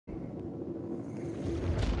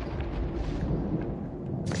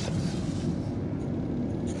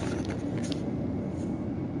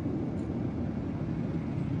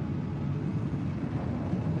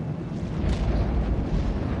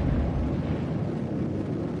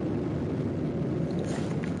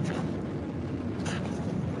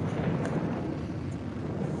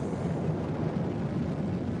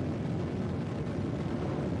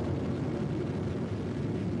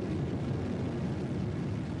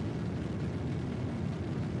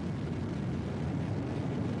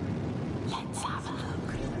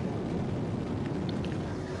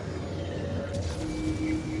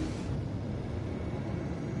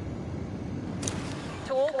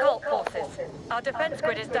Our defense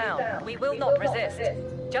grid is down. We will not resist.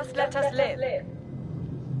 Just let us live.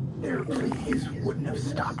 Their pleas wouldn't have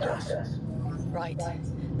stopped us. Right.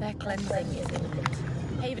 Their cleansing is imminent.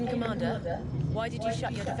 Haven Commander, why did you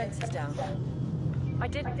shut your defenses down? I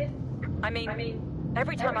didn't. I mean,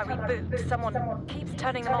 every time I reboot, someone keeps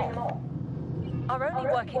turning them off. Our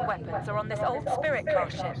only working weapons are on this old Spirit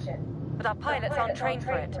class ship, but our pilots aren't trained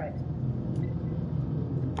for it.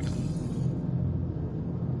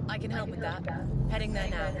 I can help with that. Heading there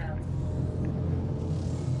now.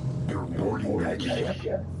 You're boarding that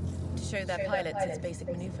ship? To show their pilots its basic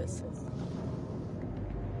maneuvers.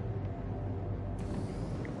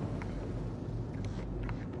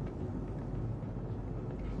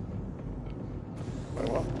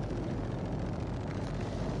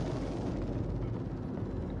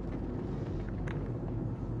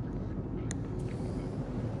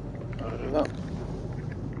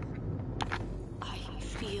 I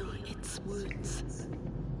feel its wounds.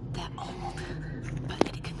 They're old, but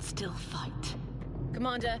it can still fight.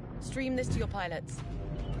 Commander, stream this to your pilots.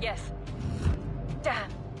 Yes. Damn!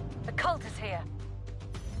 The cult is here.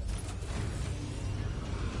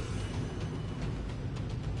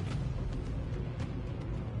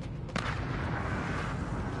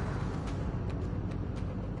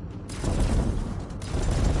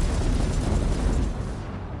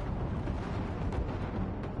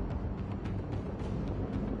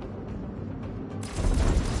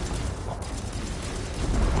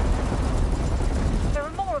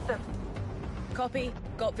 Copy.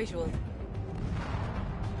 Got visual.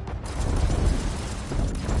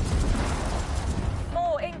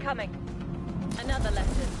 More incoming. Another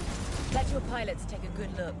lesson. Let your pilots take a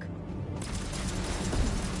good look.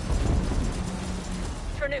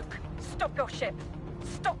 Tranook, stop your ship.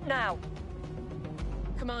 Stop now.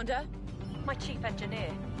 Commander? My chief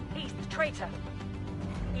engineer. He's the traitor.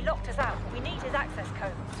 He locked us out. We need his access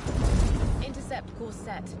code. Intercept course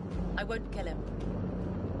set. I won't kill him.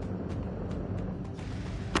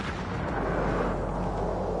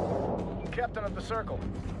 Captain of the Circle,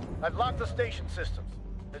 I've locked the station systems,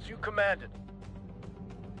 as you commanded.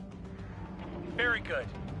 Very good.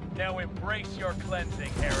 Now embrace your cleansing,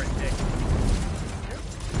 heretic.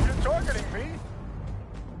 You're targeting me?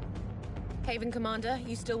 Haven Commander,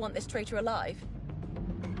 you still want this traitor alive?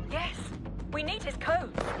 Yes. We need his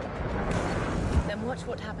codes. Then watch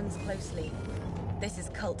what happens closely. This is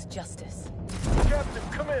cult justice. Captain,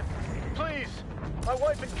 come in. Please. My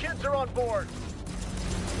wife and kids are on board.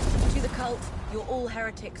 To the cult, you're all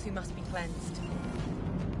heretics who must be cleansed.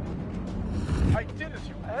 I did as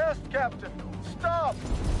you asked, Captain. Stop!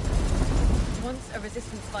 Once a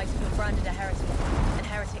resistance fighter was branded a heretic, and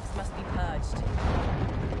heretics must be purged.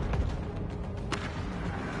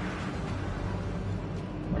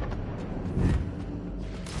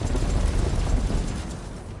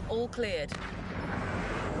 All cleared.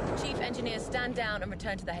 Chief Engineer, stand down and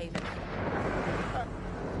return to the Haven.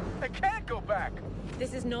 I can't go back!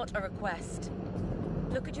 This is not a request.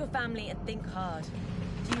 Look at your family and think hard.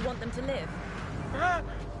 Do you want them to live?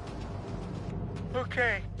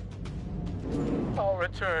 Okay. I'll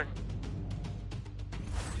return.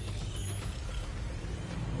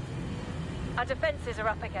 Our defenses are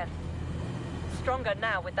up again. Stronger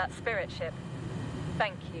now with that spirit ship.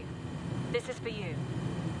 Thank you. This is for you.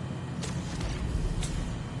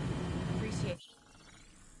 Appreciate it.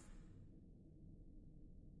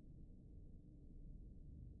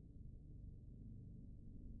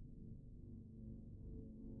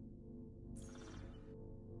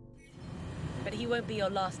 But he won't be your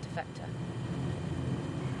last defector.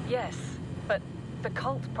 Yes, but the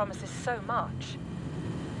cult promises so much.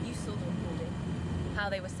 You saw the recording. How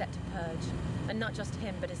they were set to purge. And not just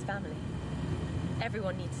him, but his family.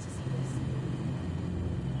 Everyone needs to see this.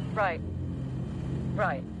 Right.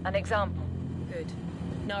 Right. An example. Good.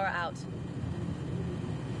 Nara out.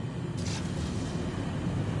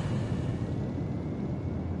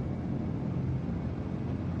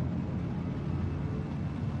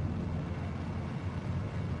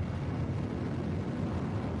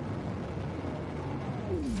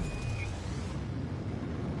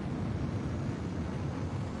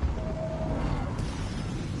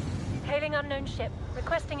 Hailing unknown ship.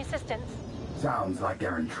 Requesting assistance. Sounds like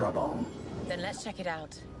they're in trouble. Then let's check it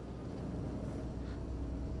out.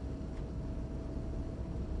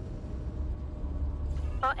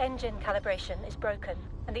 Our engine calibration is broken,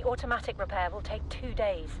 and the automatic repair will take 2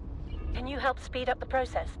 days. Can you help speed up the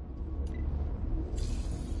process?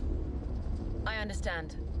 I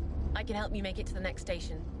understand. I can help you make it to the next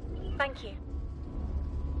station. Thank you.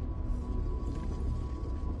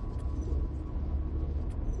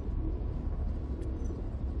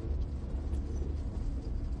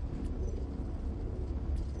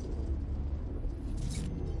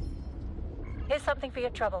 Here's something for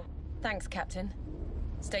your trouble. Thanks, Captain.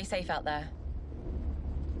 Stay safe out there.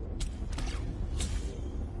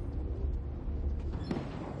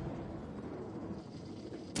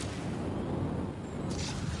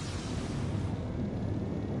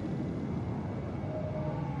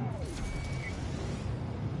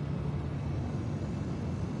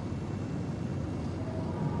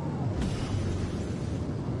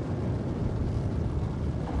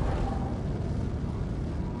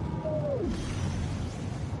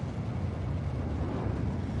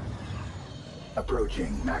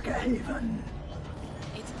 Approaching Macahaven.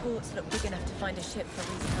 Its ports look big enough to find a ship for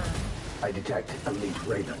respawn. I detect elite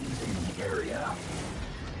ravens in the area.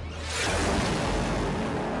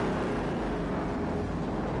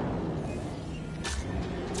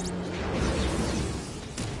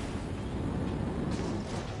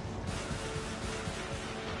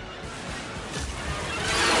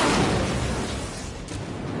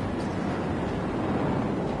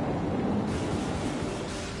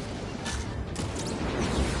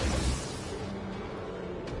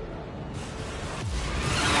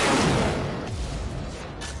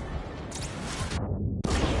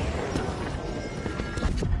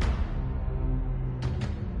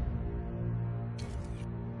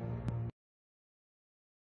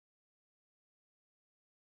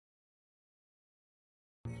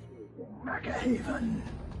 Macahaven.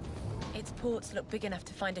 Its ports look big enough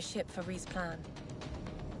to find a ship for respawn.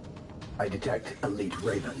 I detect elite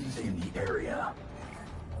ravens in the area.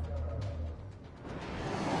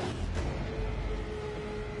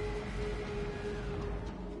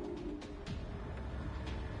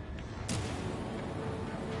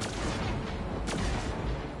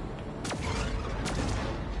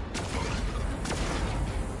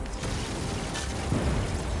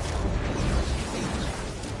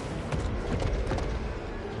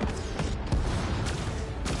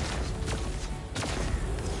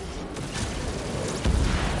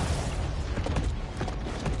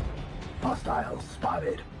 Hostiles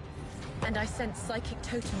spotted. And I sense psychic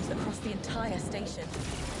totems across the entire station.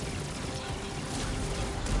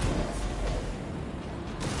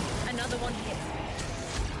 Another one hit.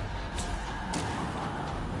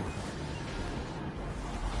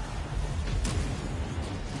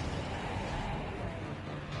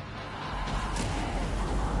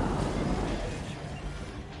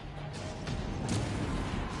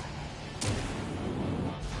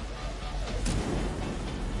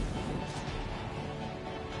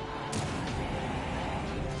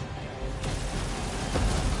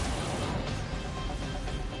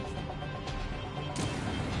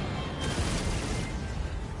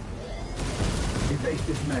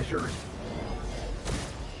 Evasive measures.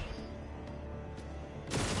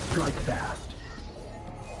 Strike fast.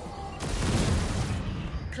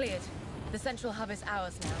 Cleared. The central hub is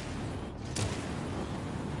ours now.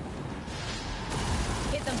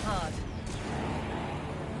 Hit them hard.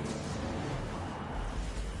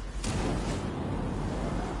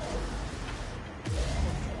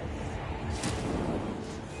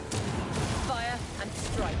 Fire and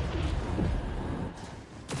strike.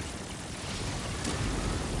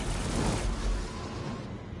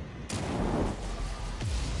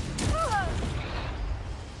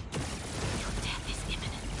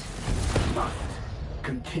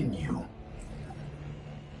 Continue.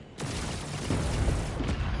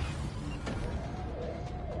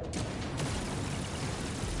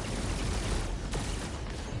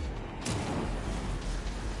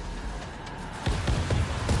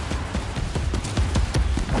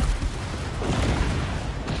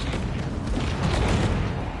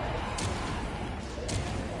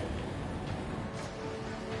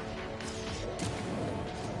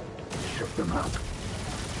 Shook them up.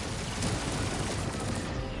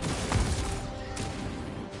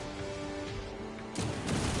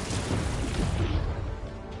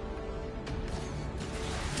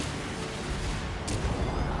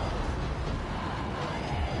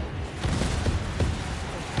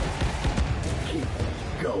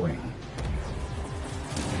 Going.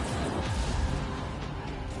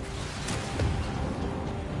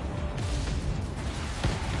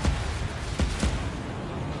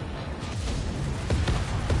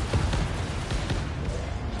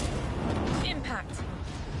 Impact.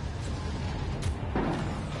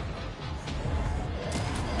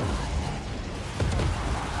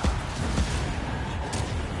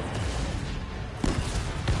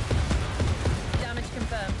 Damage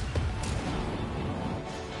confirmed.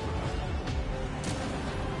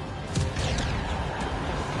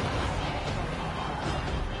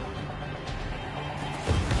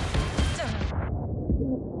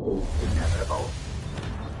 Inevitable.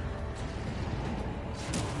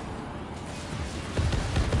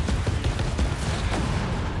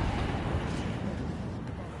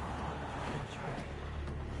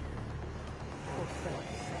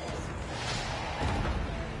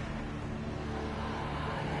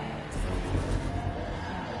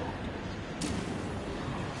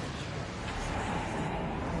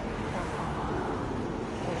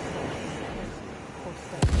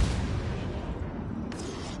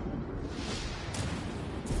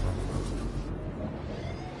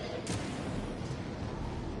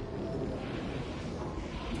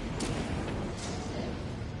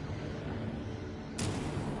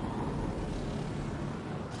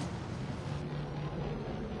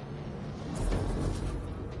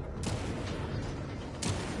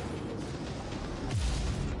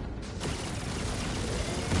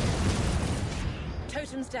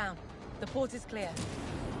 Station's down. The port is clear.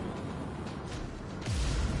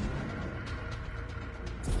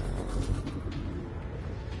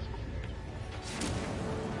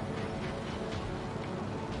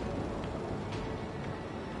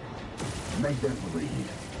 Make them bleed.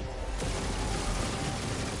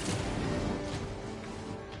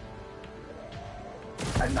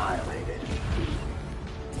 Annihilated.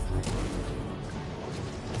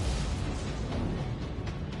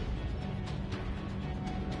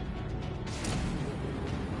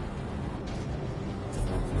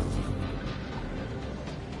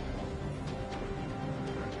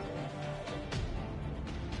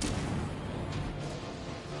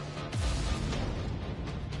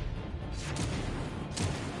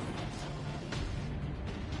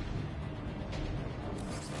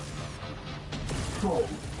 Full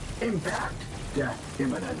impact. Death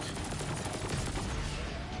imminent.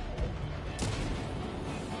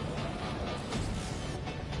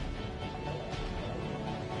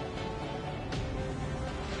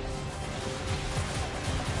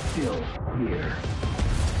 Still here.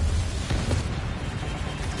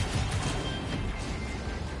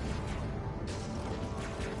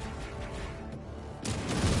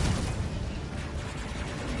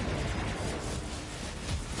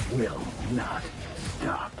 Will not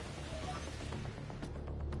stop.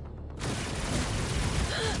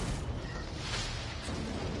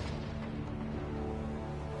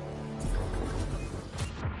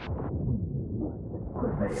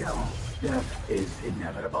 Prevail. Death is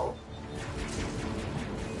inevitable.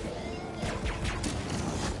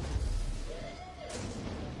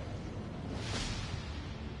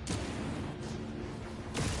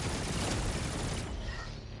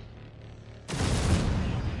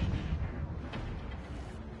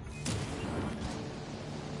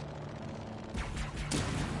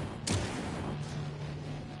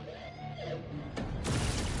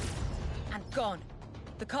 Gone.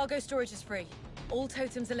 The cargo storage is free. All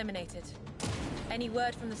totems eliminated. Any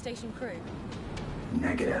word from the station crew?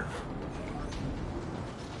 Negative.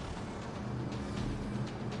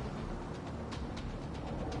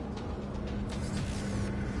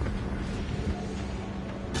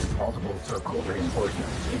 Multiple circle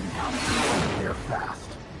reinforcements incoming. They're fast.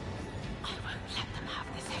 I won't let them have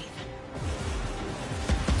this haven.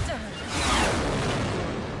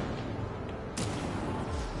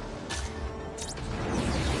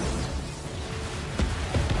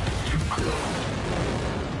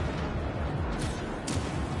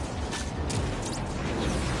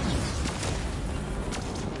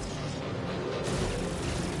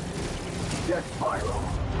 Death spiral.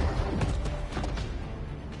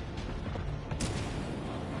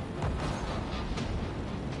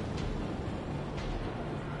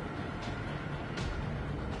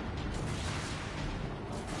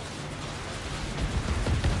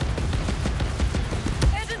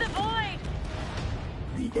 Into the void!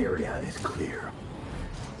 The area is clear.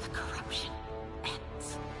 The corruption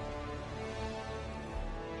ends.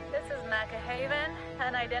 This is Haven,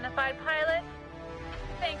 unidentified pilot.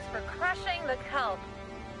 Thanks for crushing the kelp.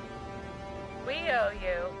 We owe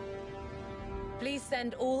you. Please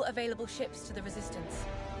send all available ships to the Resistance.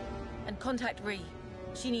 And contact Ree.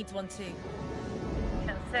 She needs one too.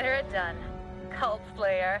 Consider it done, Cult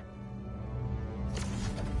Slayer.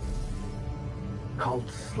 Cult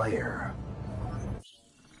Slayer.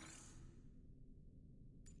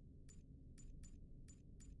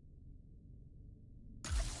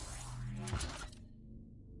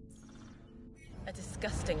 A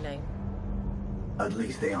disgusting name. At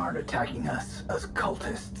least they aren't attacking us as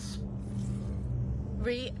cultists.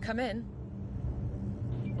 Ree, come in.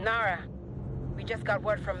 Nara, we just got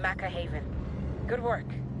word from Haven. Good work.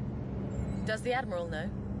 Does the Admiral know?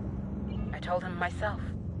 I told him myself.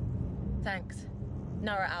 Thanks.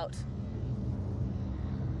 Nara out.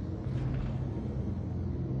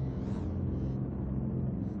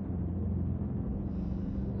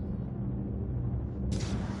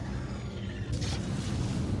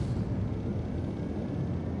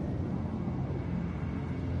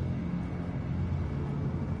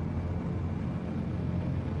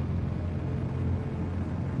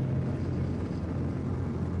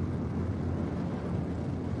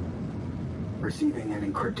 Receiving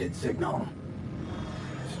an encrypted signal.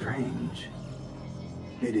 Strange.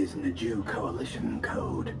 It is Naju Coalition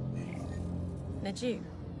code. Naju?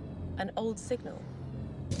 An old signal?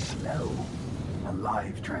 No. A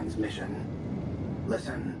live transmission.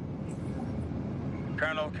 Listen.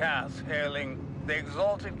 Colonel Cass hailing the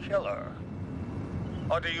Exalted Killer.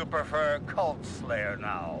 Or do you prefer Cult Slayer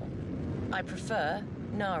now? I prefer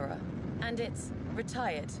Nara. And it's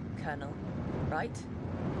retired, Colonel. Right?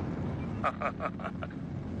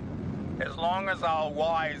 As long as our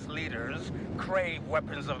wise leaders crave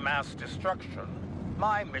weapons of mass destruction,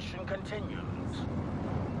 my mission continues.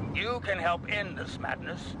 You can help end this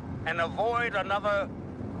madness and avoid another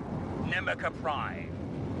Nemica Prime.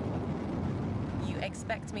 You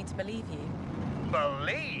expect me to believe you?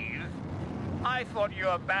 Believe? I thought you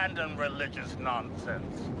abandoned religious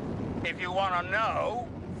nonsense. If you want to know,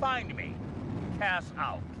 find me. Cass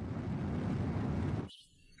out.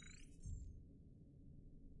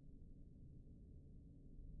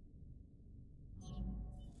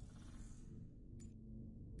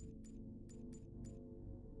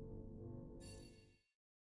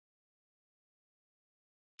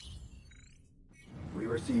 We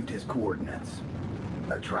received his coordinates.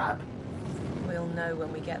 A trap? We'll know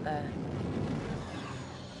when we get there.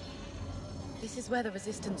 This is where the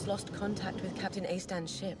Resistance lost contact with Captain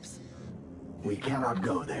Astan's ships. We cannot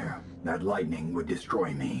go there. That lightning would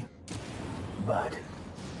destroy me. But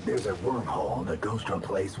there's a wormhole that goes to a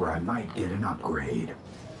place where I might get an upgrade.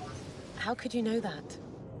 How could you know that?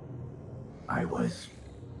 I was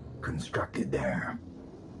constructed there.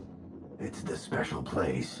 It's the special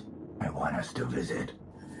place I want us to visit.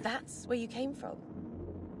 That's where you came from?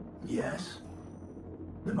 Yes.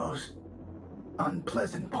 The most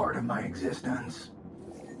unpleasant part of my existence.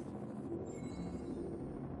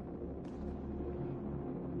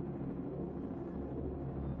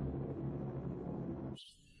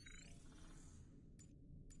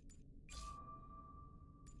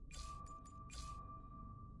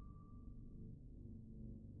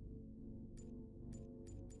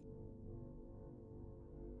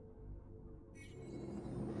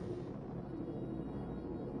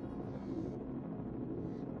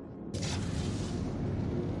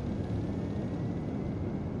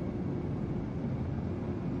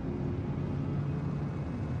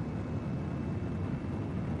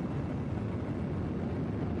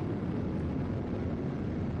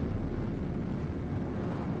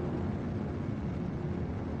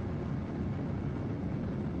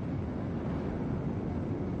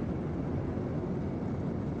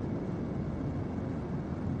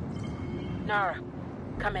 Nara,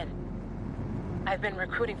 come in. I've been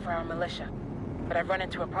recruiting for our militia, but I've run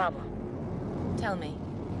into a problem. Tell me.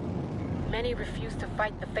 Many refuse to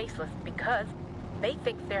fight the Faceless because they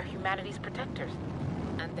think they're humanity's protectors.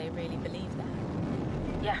 And they really believe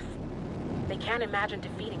that? Yes. They can't imagine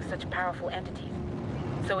defeating such powerful entities.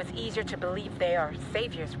 So it's easier to believe they are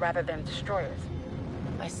saviors rather than destroyers.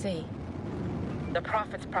 I see. The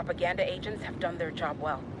Prophet's propaganda agents have done their job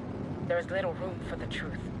well. There is little room for the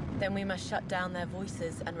truth. Then we must shut down their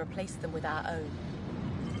voices and replace them with our own.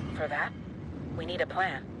 For that, we need a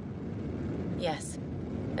plan. Yes,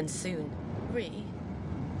 and soon. Ree,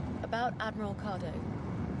 about Admiral Cardo.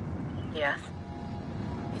 Yes?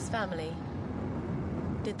 His family.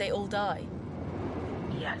 Did they all die?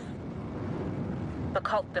 Yes. The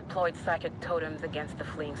cult deployed psychic totems against the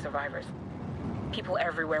fleeing survivors. People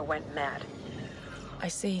everywhere went mad. I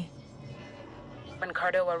see. When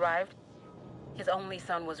Cardo arrived, his only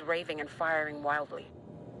son was raving and firing wildly.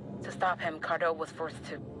 To stop him, Cardo was forced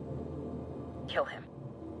to kill him.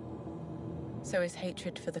 So his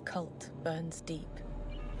hatred for the cult burns deep.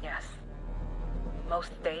 Yes.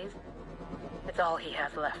 Most days, it's all he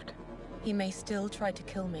has left. He may still try to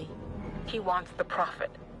kill me. He wants the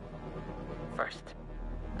Prophet first.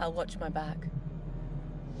 I'll watch my back.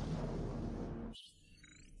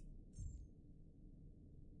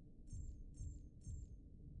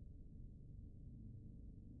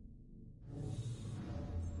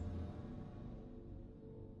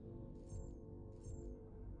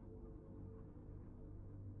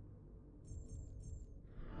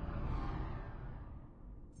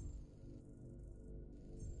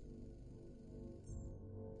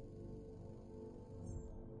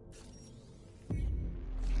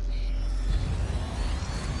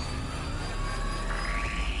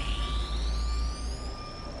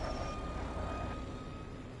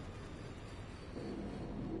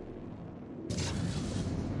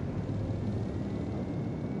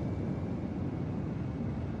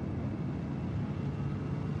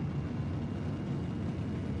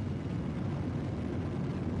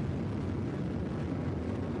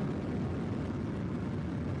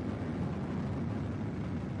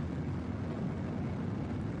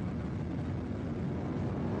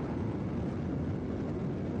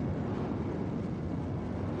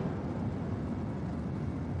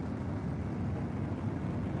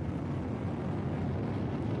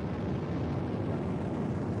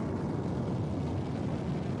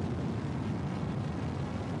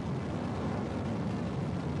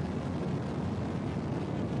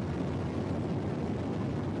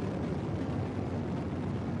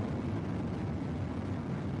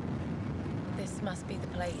 This must be the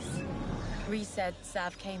place. Rhys said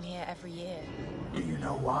Sav came here every year. Do you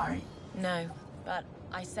know why? No, but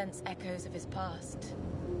I sense echoes of his past.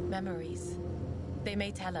 Memories. They may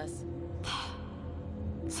tell us.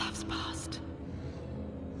 Sav's past.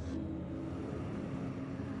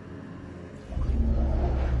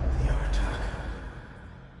 The Artak.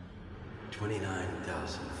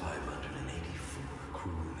 29,584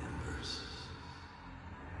 crew members.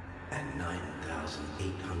 And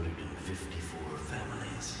 9,854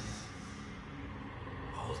 families.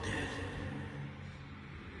 All dead.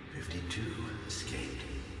 52 escaped.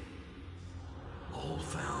 All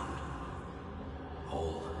found.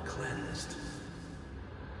 All cleansed.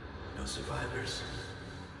 No survivors.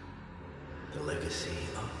 The legacy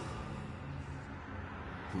of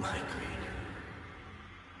my greed.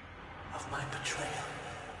 Of my betrayal.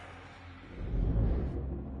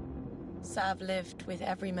 Sav lived with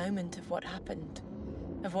every moment of what happened.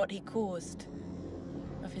 Of what he caused.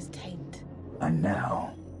 Of his taint. And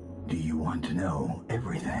now, do you want to know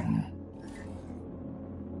everything?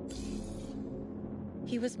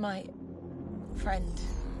 He was my friend.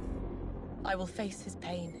 I will face his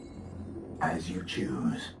pain. As you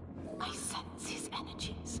choose. I sense his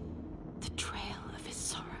energies. The trail of his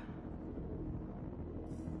sorrow.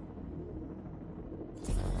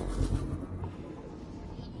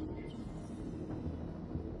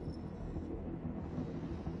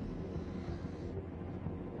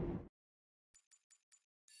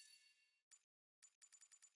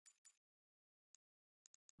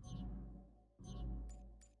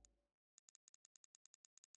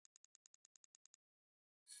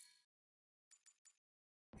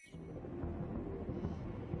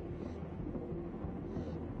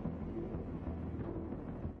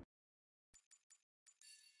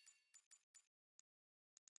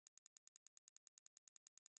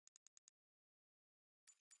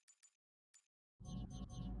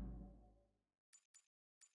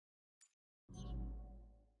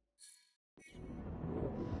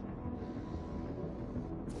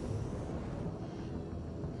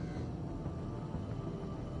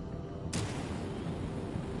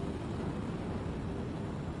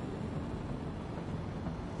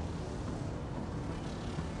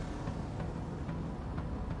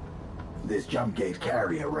 This jump gate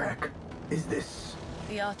carrier wreck. Is this...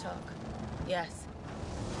 The Artok. Yes.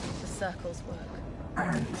 The circle's work.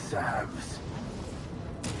 and Sav's?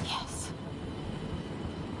 Yes.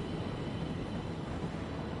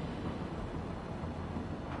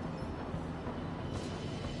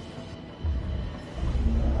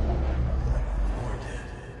 More dead.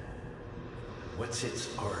 What's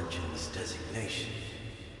its origins designation?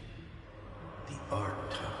 The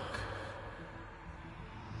Artok.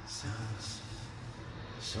 Sounds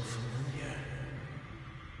so familiar.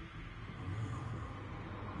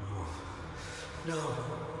 No.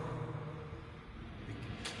 It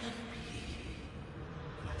can't be.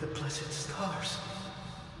 By the blessed stars.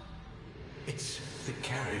 It's the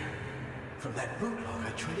carrier from that route log I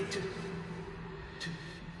traded to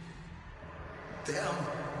them.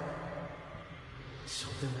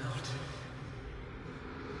 Sold them out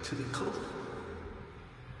to the cult.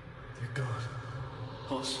 They're gone.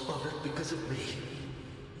 All slaughtered because of me.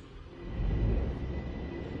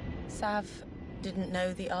 Sav didn't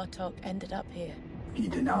know the Artok ended up here. He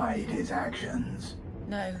denied his actions.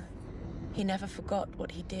 No, he never forgot what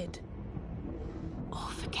he did. Or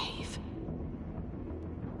forgave.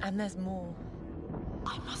 And there's more.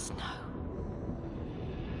 I must know.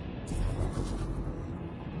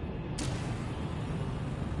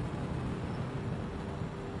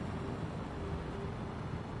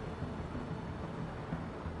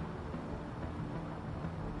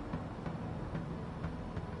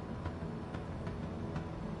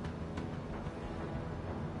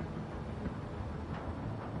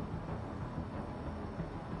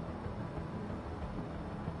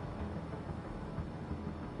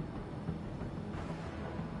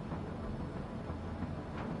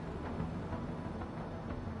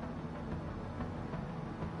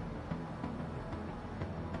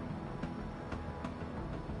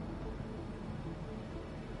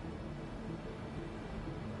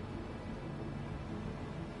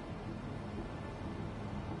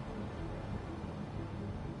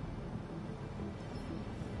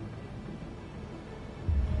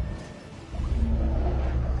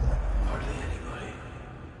 Hardly anybody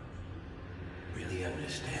really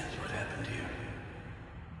understands what happened here.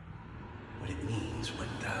 What it means when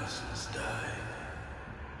thousands die.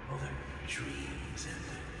 All their dreams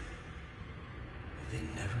ended. They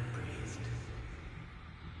never breathed.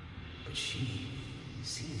 But she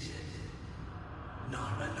sees it.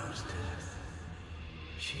 Nara knows death.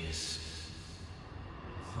 She is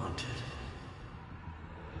haunted.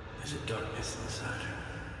 There's a darkness inside her.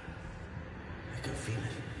 I can feel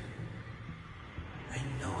it. I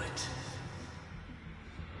know it.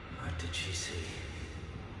 What did she see?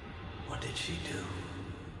 What did she do?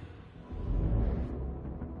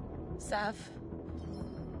 Sav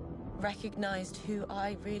recognized who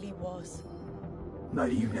I really was.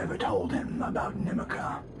 But you never told him about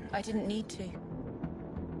Nimica. I didn't need to.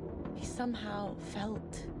 He somehow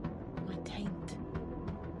felt my taint.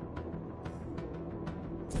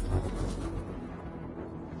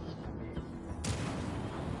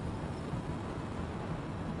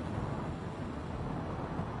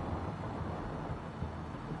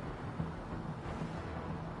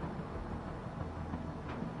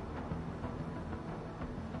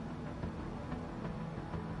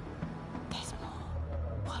 There's more.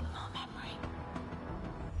 One more memory.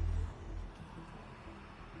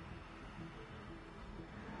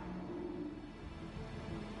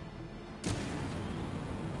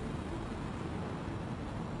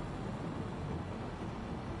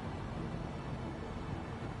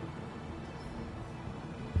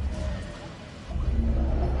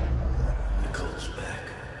 Nicole's back.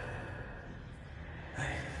 I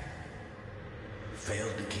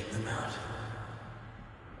failed to keep them out.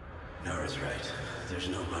 Nora's right. There's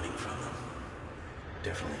no running from them.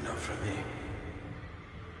 Definitely not from me.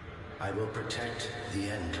 I will protect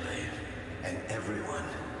the Enclave and everyone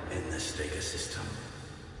in the Stega system.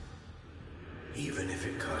 Even if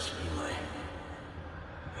it costs me my...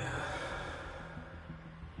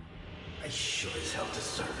 I sure as hell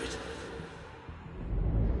deserve it.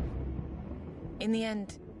 In the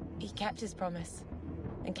end, he kept his promise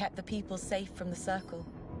and kept the people safe from the Circle.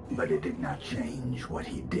 But it did not change what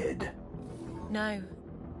he did. No.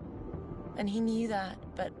 And he knew that,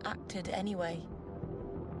 but acted anyway.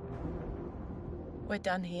 We're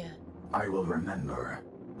done here. I will remember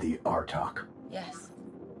the Artok. Yes.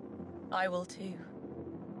 I will too.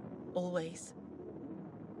 Always.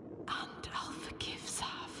 And I'll forgive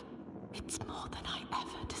Sav. It's more than I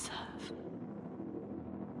ever deserve.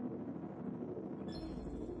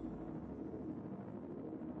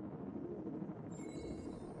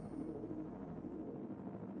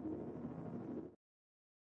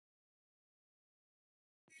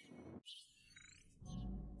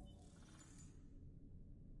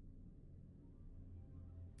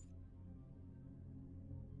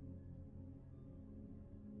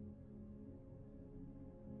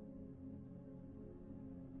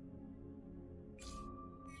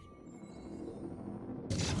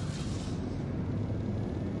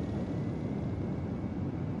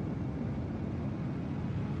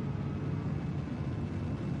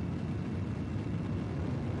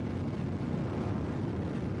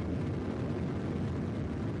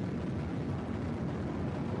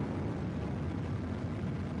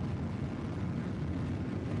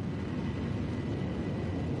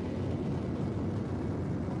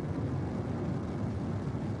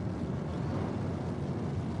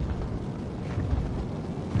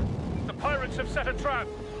 Pirates have set a trap.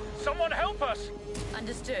 Someone help us!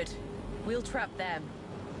 Understood. We'll trap them.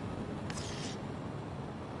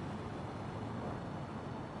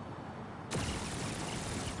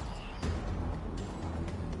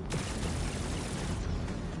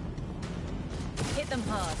 Hit them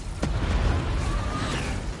hard.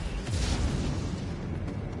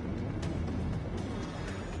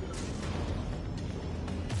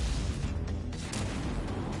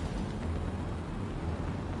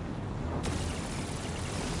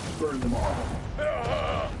 Burn them all.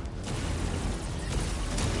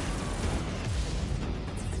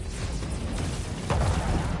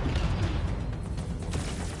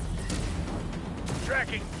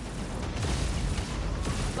 Tracking!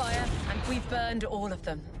 Fire, and we've burned all of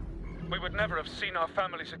them. We would never have seen our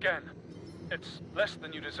families again. It's less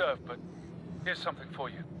than you deserve, but here's something for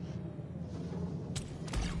you.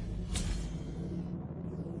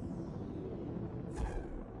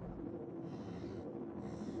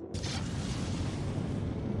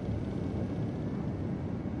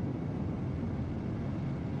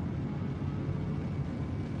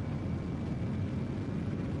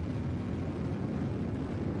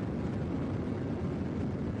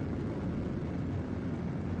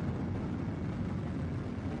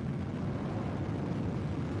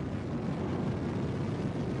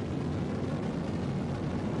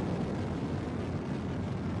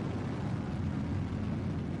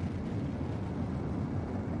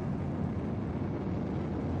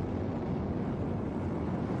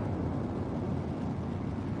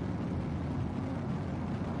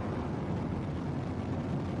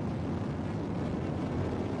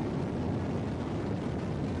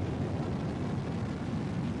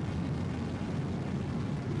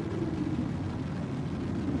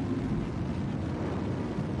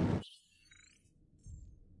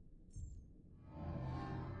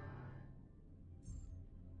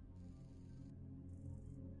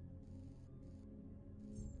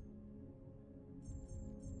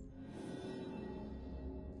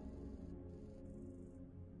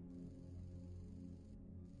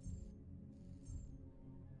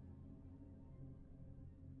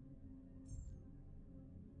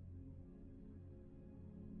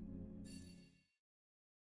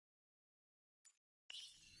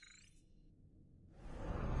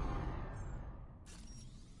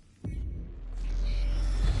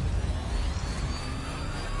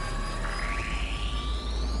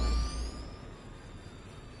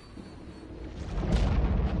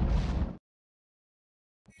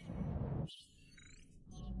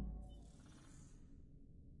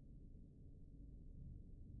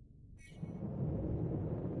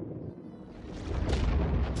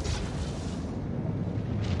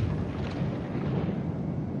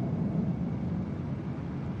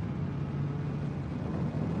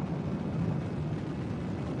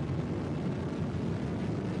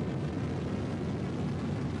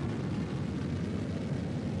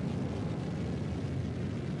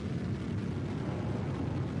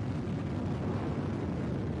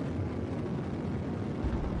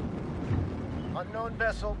 Unknown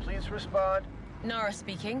vessel, please respond. Nara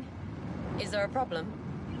speaking. Is there a problem?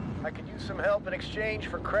 I could use some help in exchange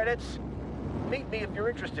for credits. Meet me if you're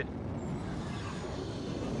interested.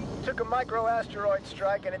 Took a micro-asteroid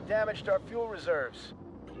strike and it damaged our fuel reserves.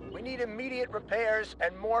 We need immediate repairs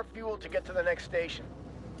and more fuel to get to the next station.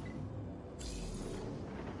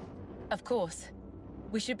 Of course.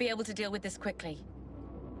 We should be able to deal with this quickly.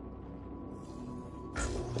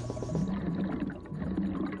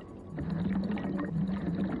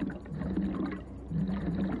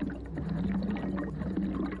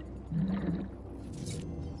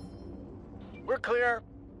 We're clear.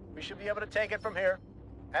 We should be able to take it from here.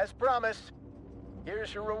 As promised,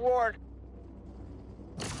 here's your reward.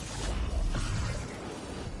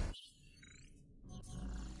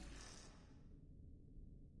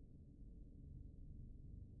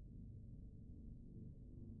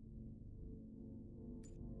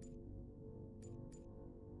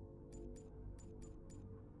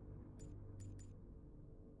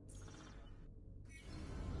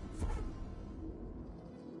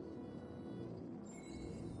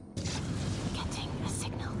 Getting a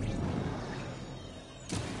signal.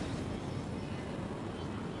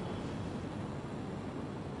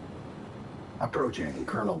 Approaching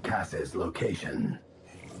Colonel Cass's location.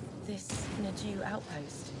 This Najuu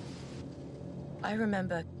outpost. I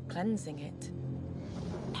remember cleansing it.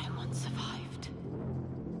 No one survived.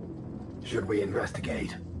 Should we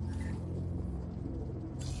investigate?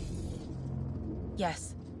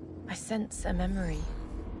 Yes. I sense a memory.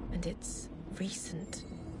 And it's recent.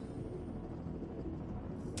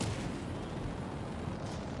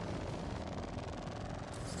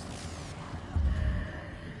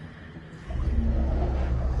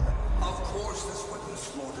 Of course this weapon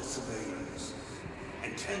slaughtered civilians.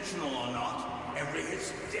 Intentional or not, every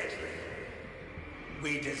hit's deadly.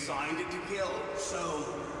 We designed it to kill so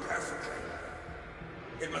perfectly.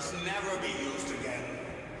 It must never be used again.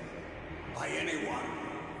 By anyone.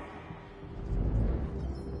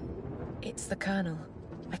 It's the Colonel.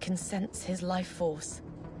 I can sense his life force.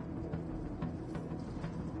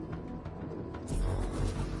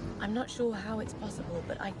 I'm not sure how it's possible,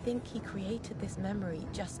 but I think he created this memory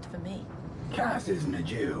just for me. Cass is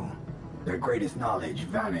Najuu. Their greatest knowledge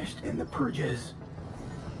vanished in the purges.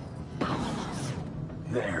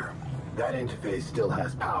 There. That interface still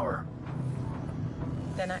has power.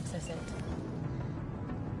 Then access it.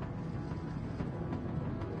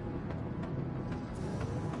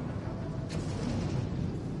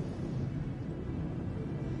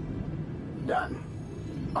 Done.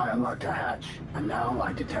 I unlocked a hatch, and now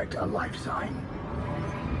I detect a life sign.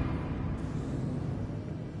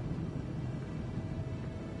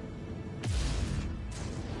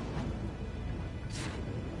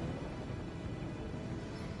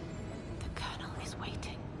 The Colonel is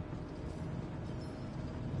waiting.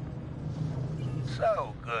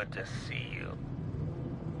 So good to see you,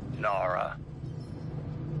 Nora.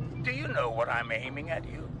 Do you know what I'm aiming at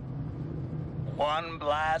you? One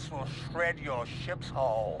blast will shred your ship's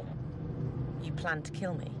hull. You plan to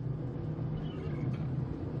kill me?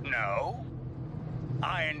 No.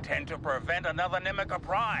 I intend to prevent another Nimica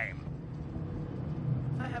Prime.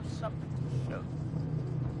 I have something to show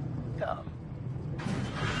you. Come.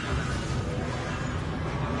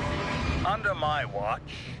 Under my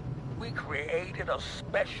watch, we created a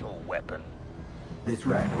special weapon. This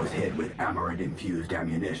wreck was hit with Amarid-infused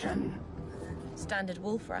ammunition. Standard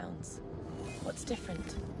wolf rounds. What's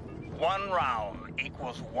different? One round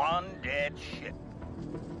equals one dead ship.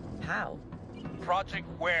 How? Project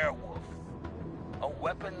Werewolf. A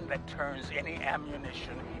weapon that turns any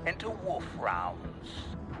ammunition into wolf rounds.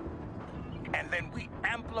 And then we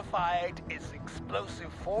amplified its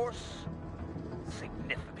explosive force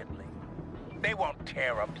significantly. They won't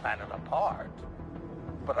tear a planet apart,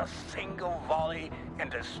 but a single volley can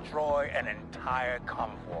destroy an entire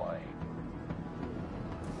convoy.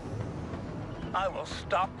 I will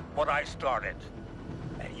stop what I started,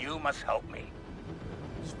 and you must help me.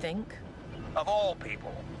 You think? Of all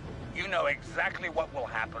people, you know exactly what will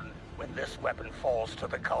happen when this weapon falls to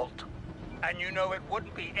the cult. And you know it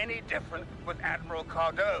wouldn't be any different with Admiral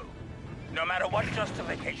Cardo. No matter what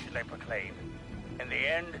justification they proclaim, in the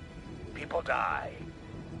end, people die.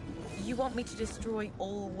 You want me to destroy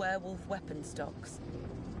all werewolf weapon stocks?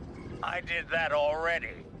 I did that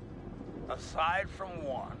already. Aside from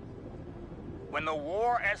one. When the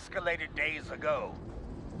war escalated days ago,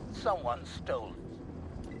 someone stole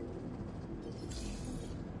it.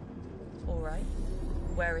 All right.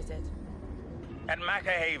 Where is it? At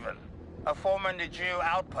Macahaven, a former Najuu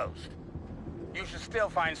outpost. You should still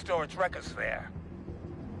find storage records there.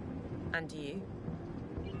 And you?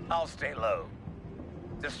 I'll stay low.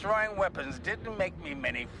 Destroying weapons didn't make me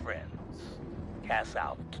many friends. Cass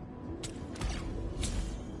out.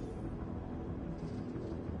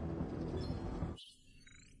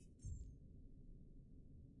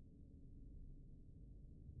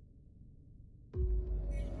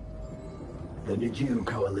 The Niju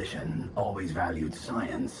Coalition always valued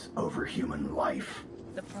science over human life.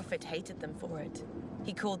 The Prophet hated them for it.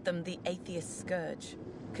 He called them the Atheist Scourge.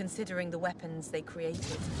 Considering the weapons they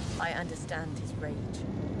created, I understand his rage.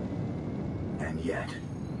 And yet,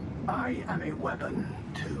 I am a weapon,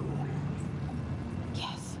 too.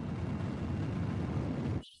 Yes.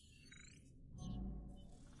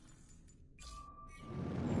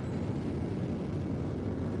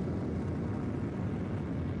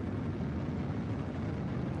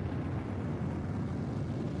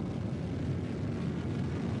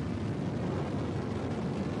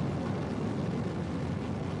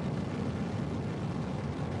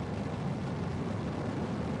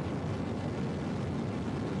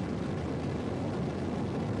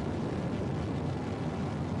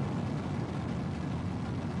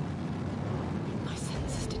 My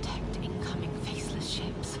senses detect incoming faceless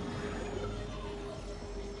ships.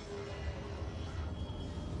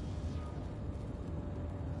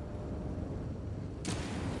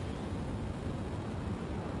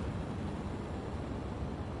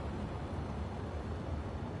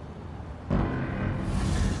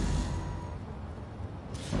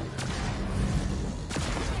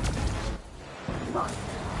 Must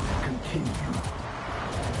continue.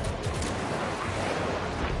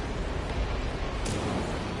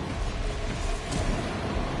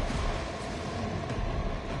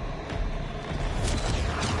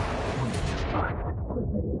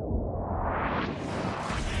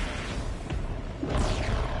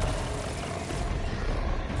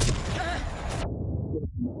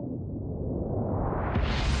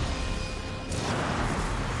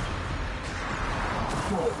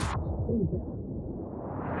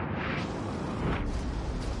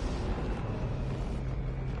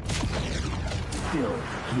 Still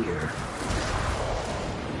here.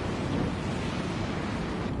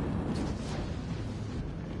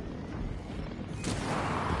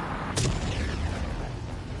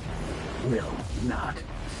 Will not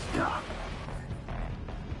stop.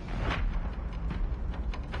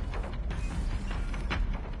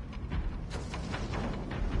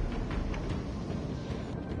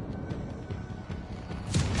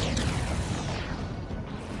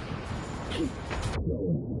 Keep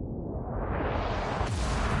going.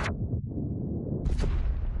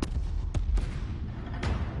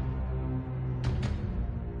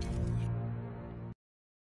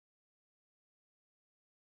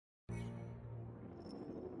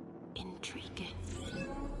 Intriguing.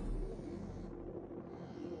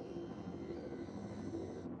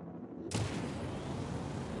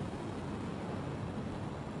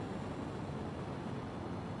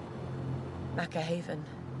 Maca Haven.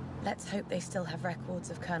 Let's hope they still have records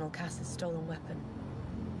of Colonel Cass's stolen weapon.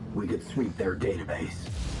 We could sweep their database.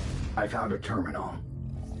 I found a terminal.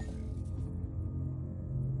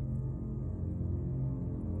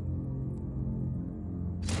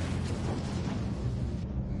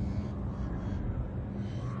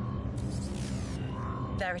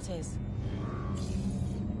 There it is.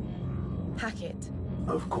 Hack it.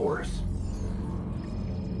 Of course.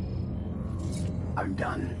 I'm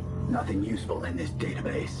done. Nothing useful in this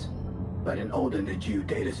database. But an old Niju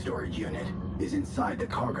data storage unit is inside the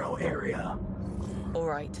cargo area. All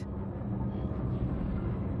right.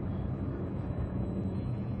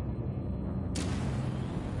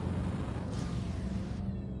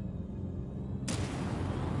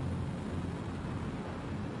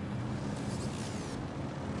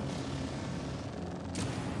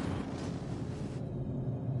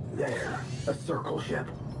 There, a circle ship,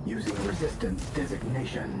 using resistance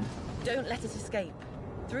designation. Don't let it escape.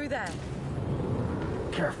 Through there.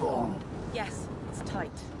 Careful. Yes, it's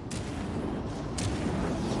tight.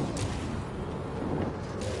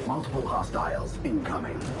 Multiple hostiles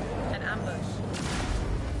incoming. An ambush.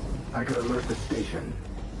 I could alert the station.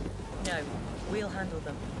 No, we'll handle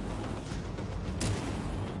them.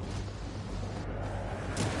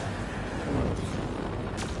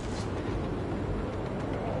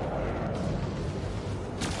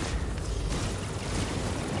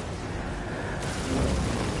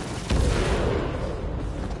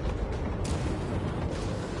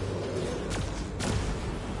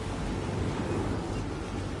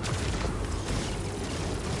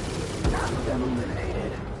 Them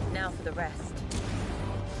eliminated. Now for the rest.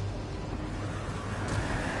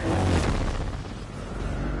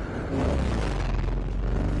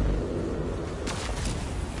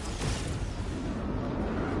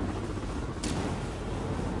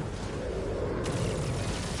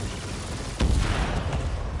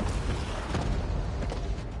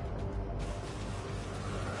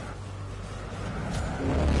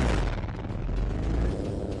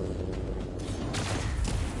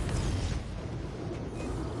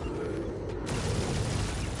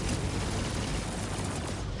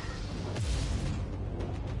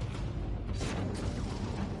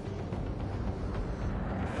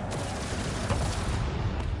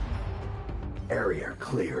 Area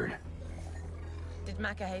cleared. Did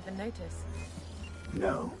Macahaven notice?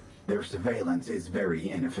 No, their surveillance is very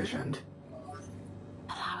inefficient.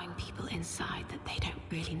 Allowing people inside that they don't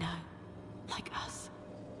really know, like us.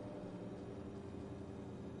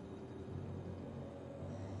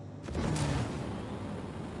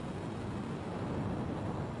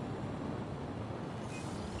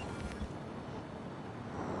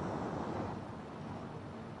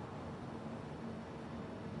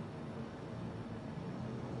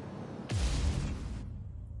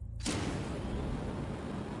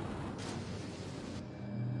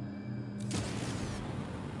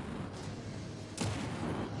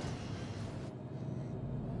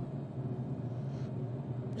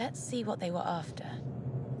 Let's see what they were after.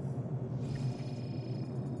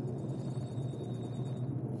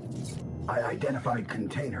 I identified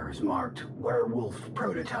containers marked werewolf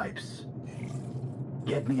prototypes.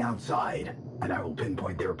 Get me outside, and I will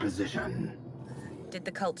pinpoint their position. Did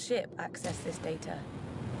the cult ship access this data?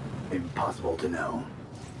 Impossible to know.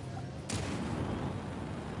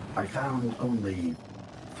 I found only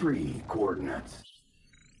 3 coordinates.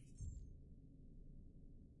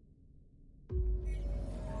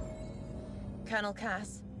 Colonel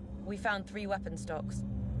Cass, we found 3 weapon stocks.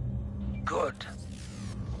 Good.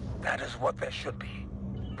 That is what there should be.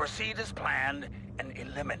 Proceed as planned and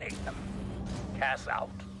eliminate them. Cass out.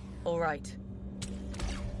 All right.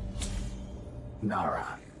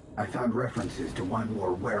 Nara, I found references to one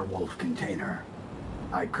more werewolf container.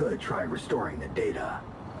 I could try restoring the data.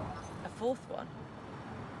 A 4th one?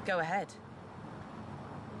 Go ahead.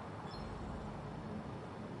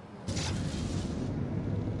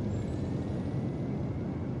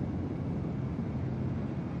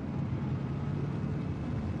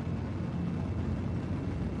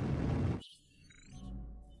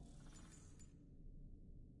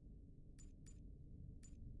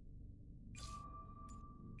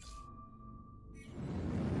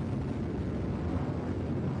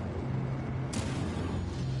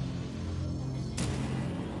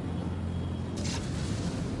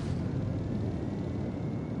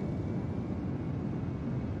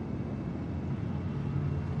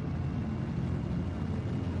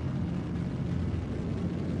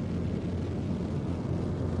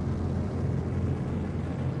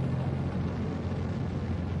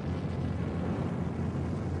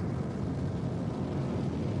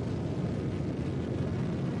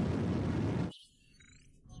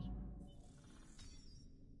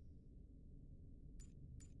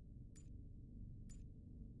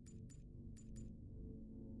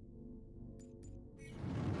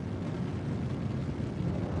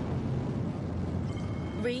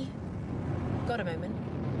 Ree, got a moment?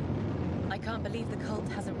 I can't believe the cult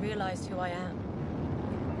hasn't realized who I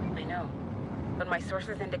am. I know, but my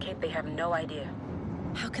sources indicate they have no idea.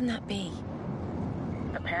 How can that be?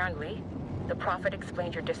 Apparently, the Prophet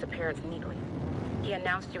explained your disappearance neatly. He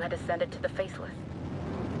announced you had ascended to the Faceless.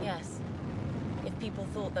 Yes. If people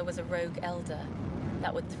thought there was a rogue elder,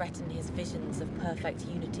 that would threaten his visions of perfect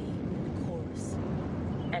unity and chorus.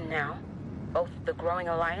 And now, both the growing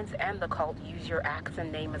alliance and the cult use your acts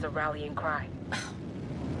and name as a rallying cry.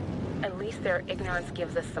 At least their ignorance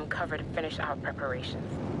gives us some cover to finish our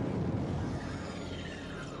preparations.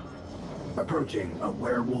 Approaching a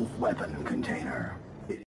werewolf weapon container.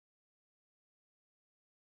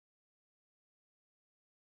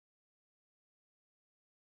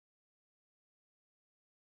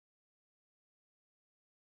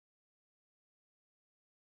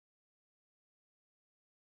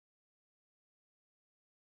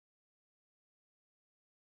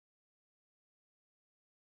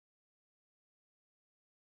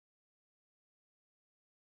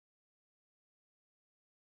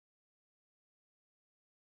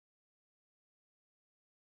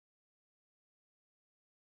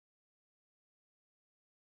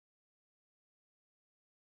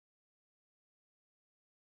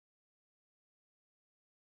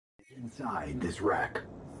 Inside this wreck.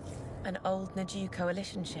 An old Naju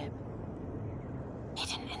coalition ship.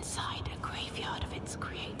 Hidden inside a graveyard of its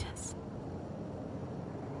creators.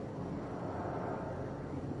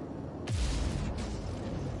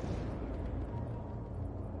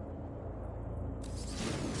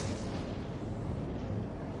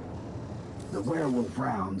 The werewolf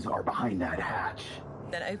rounds are behind that hatch.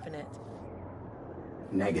 Then open it.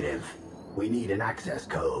 Negative. We need an access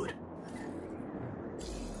code.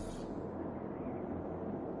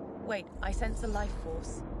 Wait, I sense a life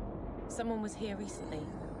force. Someone was here recently.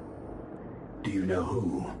 Do you know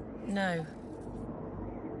who? No.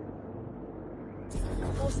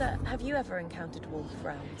 Forza, have you ever encountered wolf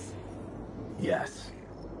rounds? Yes.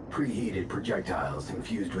 Preheated projectiles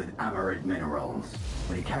infused with amaret minerals.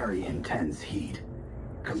 They carry intense heat,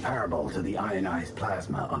 comparable to the ionized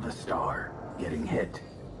plasma of a star. Getting hit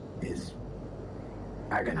is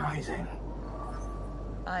agonizing.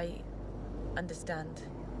 I understand.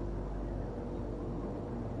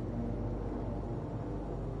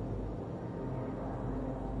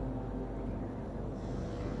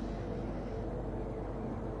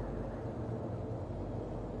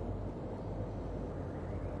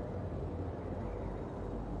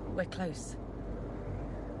 We're close.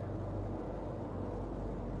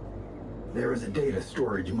 There is a data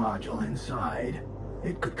storage module inside.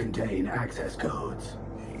 It could contain access codes.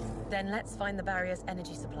 Then let's find the barrier's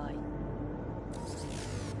energy supply.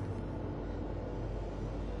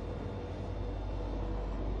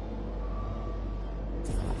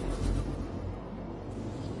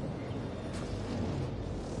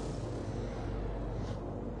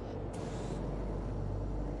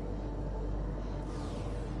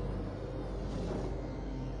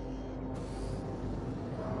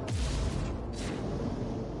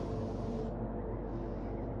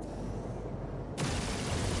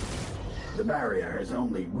 The barrier is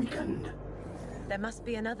only weakened. There must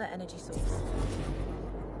be another energy source.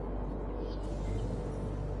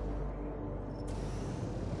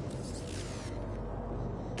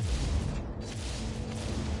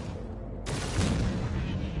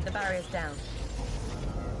 The barrier's down.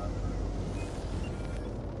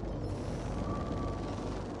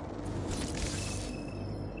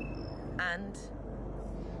 And?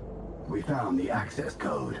 We found the access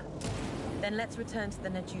code. Then let's return to the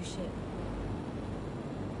Naju ship.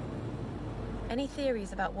 Any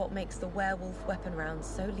theories about what makes the werewolf weapon rounds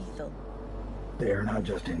so lethal? They are not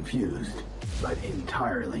just infused, but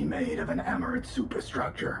entirely made of an amaret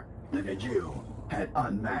superstructure. The Naju had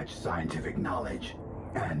unmatched scientific knowledge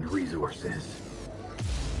and resources.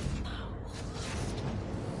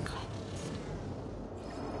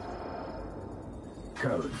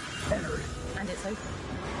 Code entered. And it's open.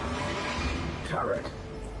 Turret.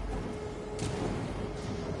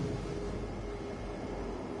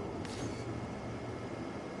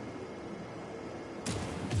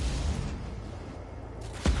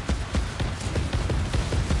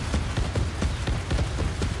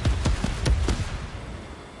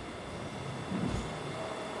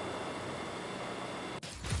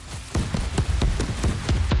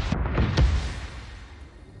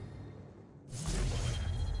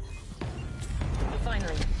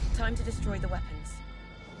 Finally, time to destroy the weapons.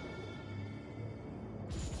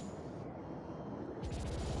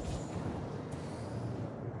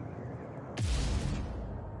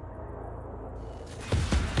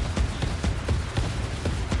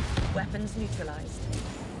 Weapons neutralized.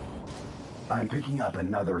 I'm picking up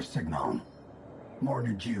another signal. More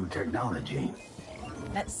Naju technology.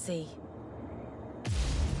 Let's see.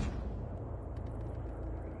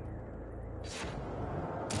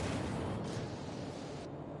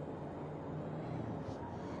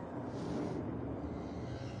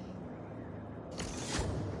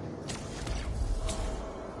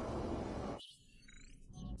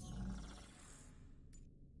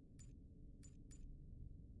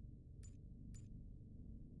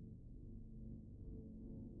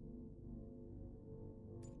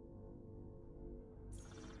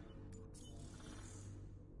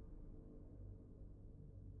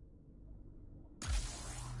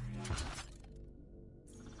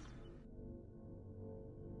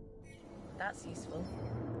 That's useful.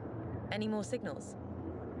 Any more signals?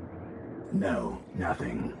 No,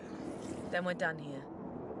 nothing. Then we're done here.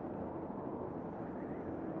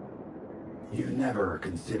 You never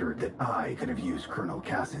considered that I could have used Colonel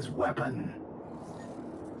Cass's weapon.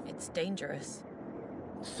 It's dangerous.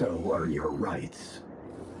 So are your rights.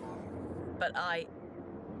 But I,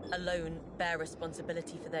 alone, bear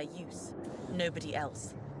responsibility for their use. Nobody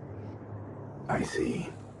else. I see.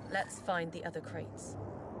 Let's find the other crates.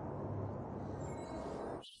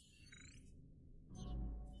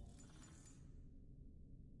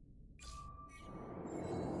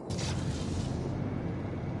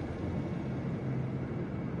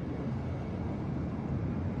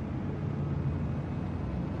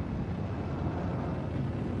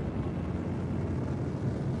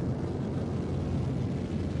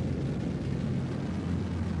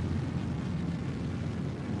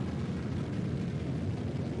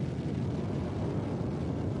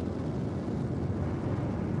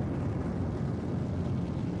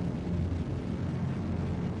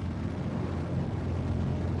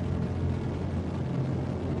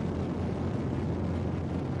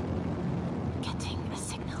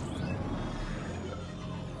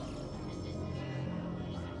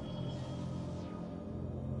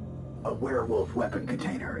 werewolf weapon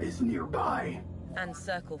container is nearby. And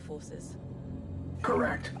Circle forces.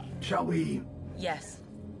 Correct. Shall we? Yes.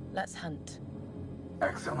 Let's hunt.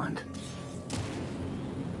 Excellent.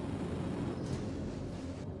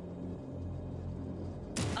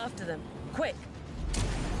 After them. Quick!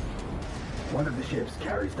 One of the ships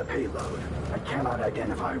carries the payload. I cannot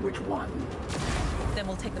identify which one. Then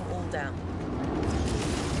we'll take them all down.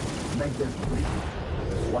 Make this leap.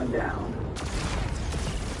 One down.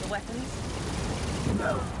 The weapons?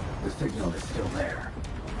 No. The signal is still there.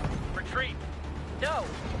 Retreat! No!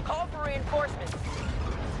 Call for reinforcements!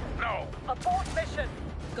 No! Abort mission!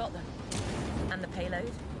 Got them. And the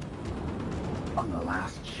payload? On the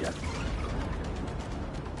last ship.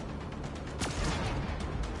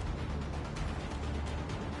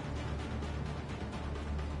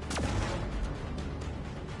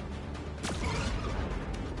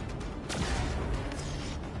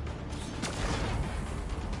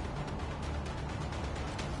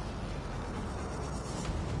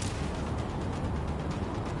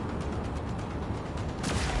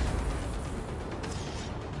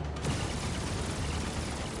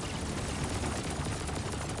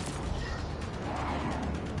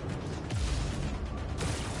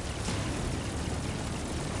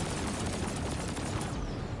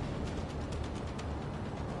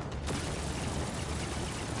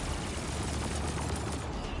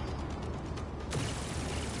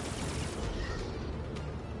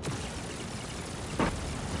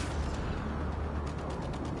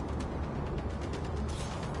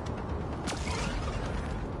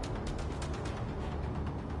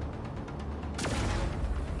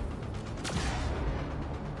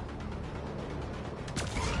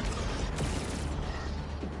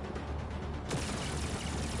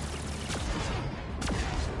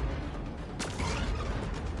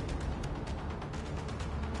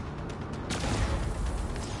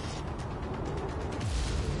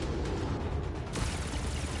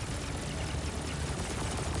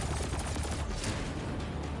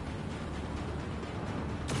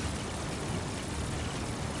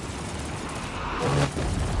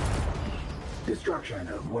 Destruction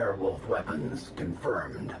of werewolf weapons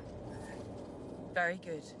confirmed. Very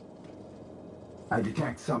good. I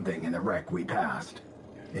detect something in the wreck we passed.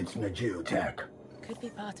 It's Naju tech. Could be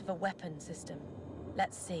part of a weapon system.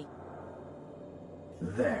 Let's see.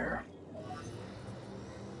 There.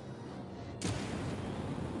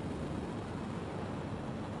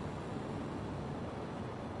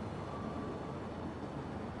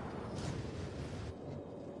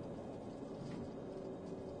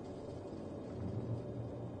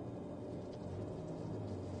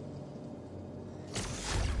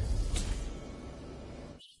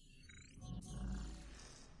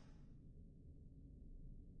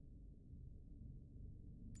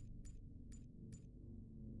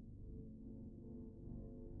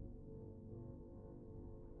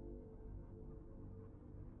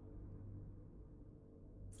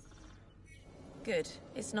 Good.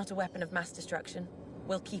 It's not a weapon of mass destruction.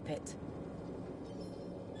 We'll keep it.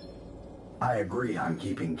 I agree on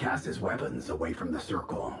keeping Cass's weapons away from the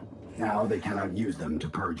Circle. Now they cannot use them to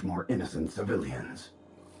purge more innocent civilians.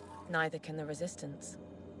 Neither can the Resistance.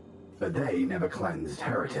 But they never cleansed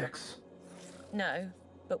heretics. No,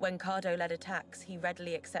 but when Cardo led attacks, he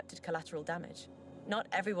readily accepted collateral damage. Not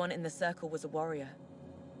everyone in the Circle was a warrior.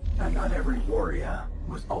 And not every warrior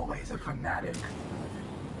was always a fanatic.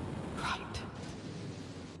 Right.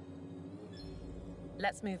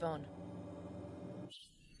 Let's move on.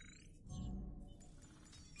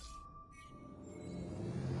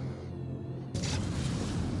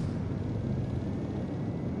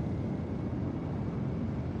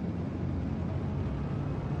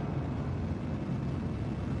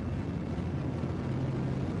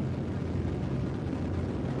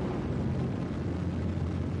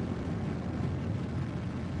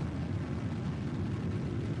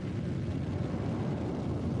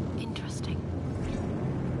 Interesting.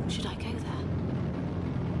 Should I go there?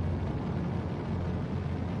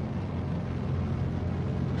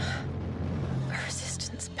 A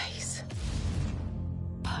Resistance base.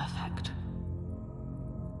 Perfect.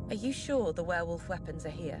 Are you sure the werewolf weapons are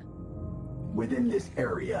here? Within this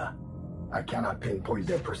area, I cannot pinpoint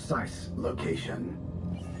their precise location.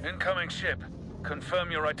 Incoming ship.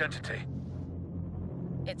 Confirm your identity.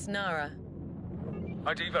 It's Nara.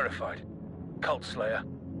 ID verified. Cult Slayer.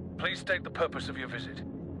 Please state the purpose of your visit.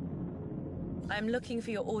 I'm looking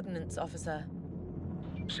for your ordnance officer.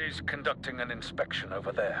 She's conducting an inspection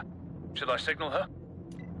over there. Should I signal her?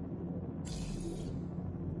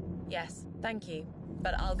 Yes, thank you.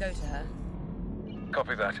 But I'll go to her.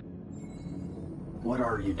 Copy that. What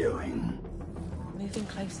are you doing? moving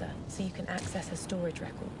closer so you can access her storage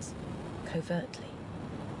records. Covertly.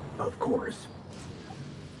 Of course.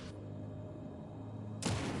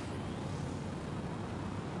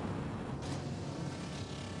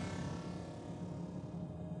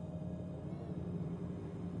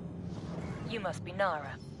 You must be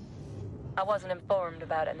Nara. I wasn't informed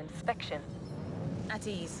about an inspection. At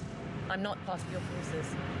ease. I'm not part of your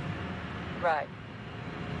forces. Right.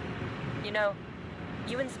 You know,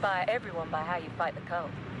 you inspire everyone by how you fight the cult.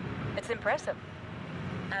 It's impressive.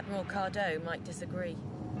 Admiral Cardo might disagree.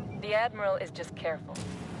 The Admiral is just careful.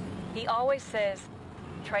 He always says,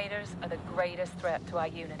 traitors are the greatest threat to our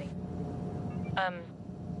unity.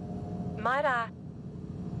 Might I...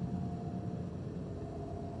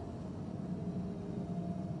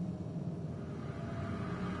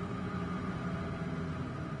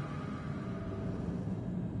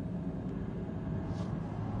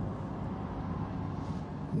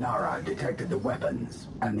 Nara detected the weapons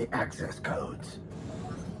and the access codes.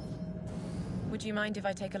 Would you mind if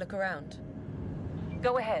I take a look around?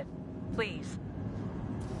 Go ahead, please.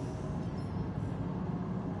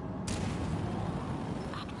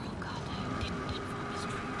 Admiral Cardo didn't inform his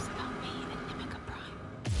troops about me and Nimica Prime.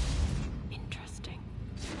 Interesting.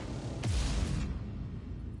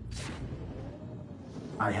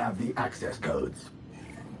 I have the access codes.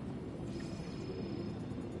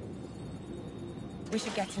 We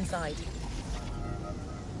should get inside.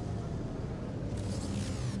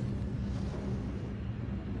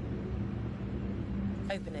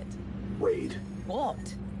 Open it. Wait.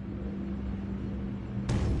 What?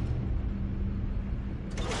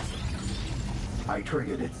 I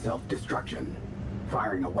triggered its self-destruction.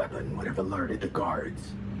 Firing a weapon would have alerted the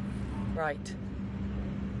guards. Right.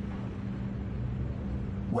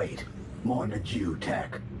 Wait. More Najuu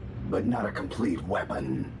tech, but not a complete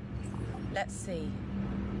weapon. Let's see.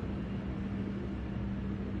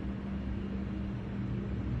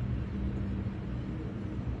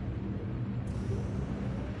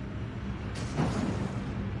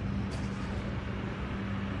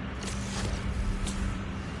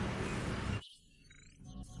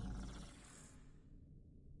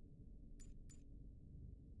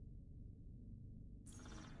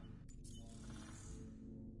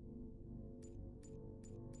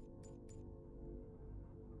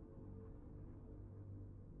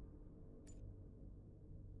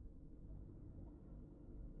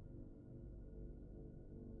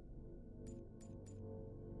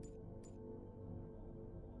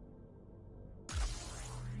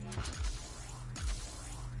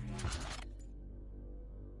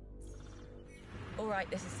 All right,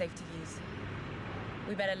 this is safe to use.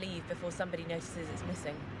 We better leave before somebody notices it's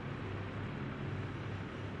missing.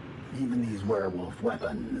 Even these werewolf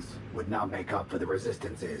weapons would not make up for the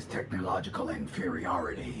Resistance's technological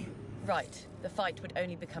inferiority. Right. The fight would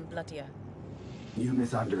only become bloodier. You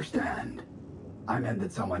misunderstand. I meant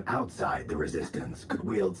that someone outside the Resistance could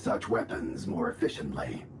wield such weapons more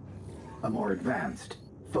efficiently. A more advanced,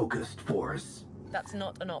 focused force. That's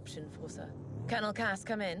not an option, Forcer. Colonel Cass,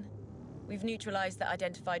 come in. We've neutralized the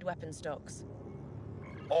identified weapon stocks.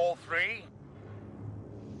 All three?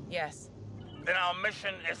 Yes. Then our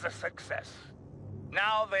mission is a success.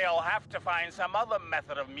 Now they'll have to find some other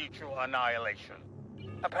method of mutual annihilation.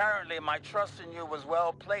 Apparently my trust in you was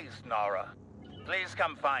well placed, Nara. Please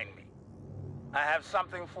come find me. I have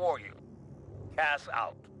something for you. Cass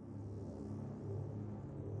out.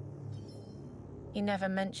 He never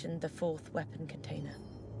mentioned the fourth weapon container.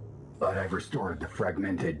 But I've restored the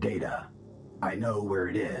fragmented data. I know where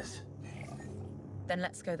it is. Then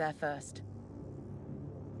let's go there first.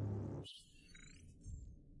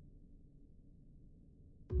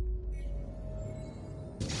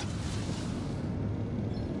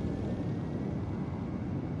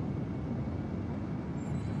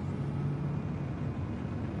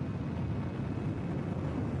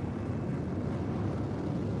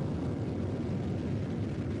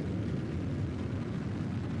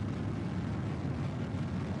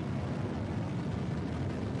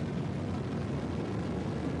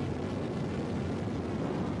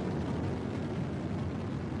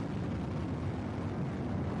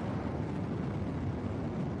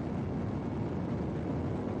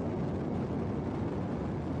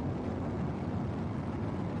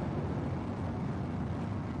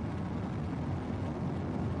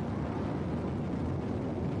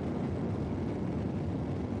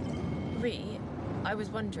 I was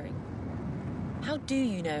wondering, how do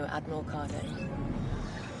you know Admiral Cardo?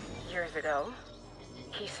 Years ago,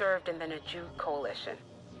 he served in the Najuu Coalition,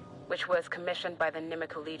 which was commissioned by the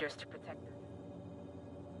Nimica leaders to protect them.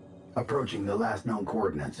 Approaching the last known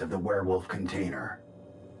coordinates of the werewolf container.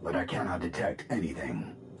 but I cannot detect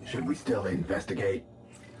anything. Should we still investigate?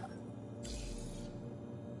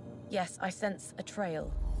 Yes, I sense a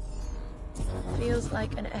trail. Feels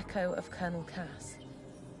like an echo of Colonel Cass.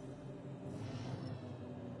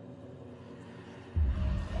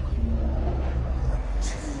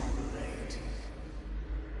 Too late.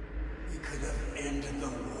 We could have ended the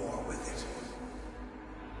war with it.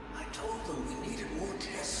 I told them we needed more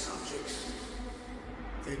test subjects.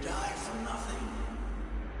 They died for nothing.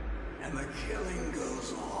 And the killing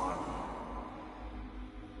goes on.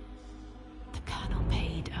 The Colonel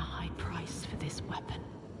paid a high price for this weapon.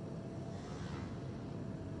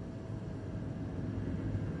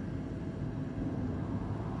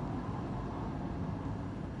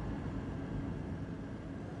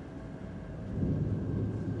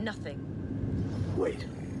 Nothing. Wait.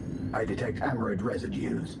 I detect Amarid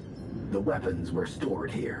residues. The weapons were stored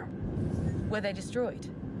here. Were they destroyed?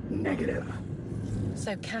 Negative.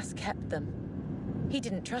 So Cass kept them. He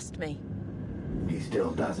didn't trust me. He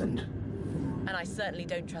still doesn't. And I certainly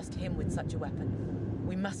don't trust him with such a weapon.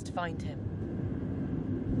 We must find him.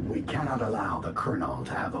 We cannot allow the Colonel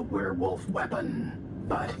to have a werewolf weapon.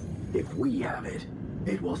 But if we have it,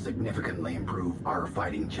 it will significantly improve our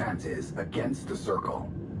fighting chances against the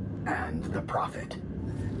Circle and the Prophet.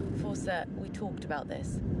 Forsyth, we talked about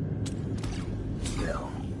this. Still,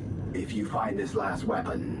 if you find this last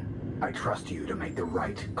weapon, I trust you to make the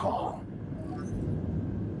right call.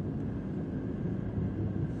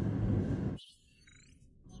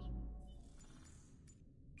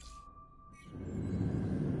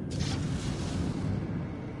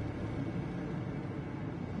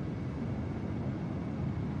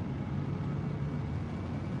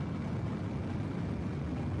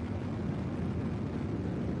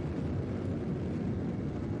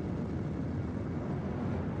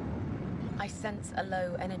 I sense a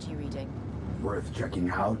low energy reading. Worth checking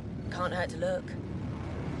out? Can't hurt to look.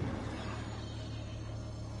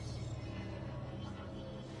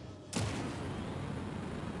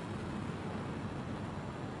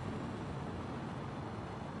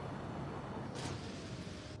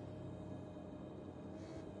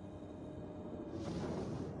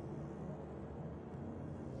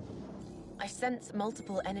 I sense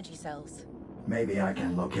multiple energy cells. Maybe I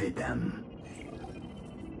can locate them.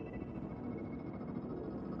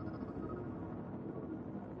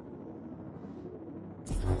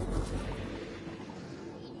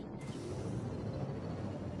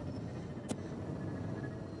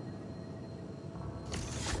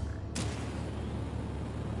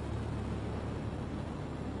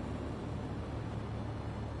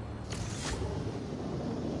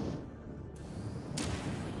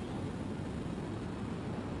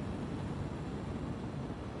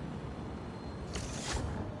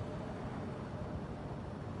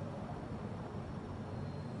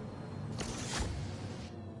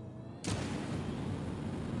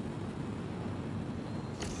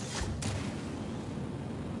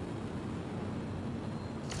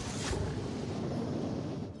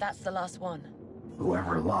 That's the last one.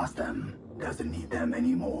 Whoever lost them doesn't need them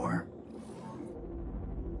anymore.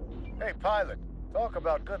 Hey, pilot. Talk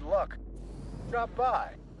about good luck. Drop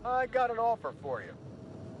by. I got an offer for you.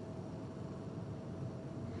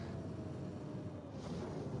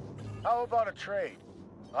 How about a trade?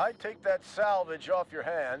 I'd take that salvage off your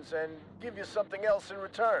hands and give you something else in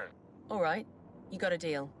return. All right. You got a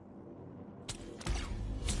deal.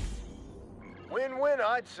 Win-win,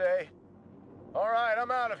 I'd say. All right,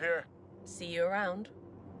 I'm out of here. See you around.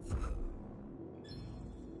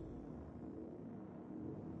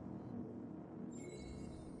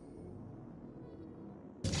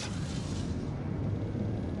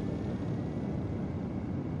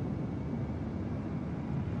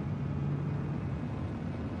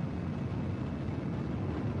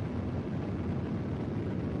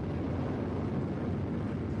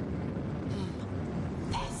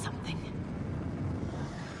 There's something.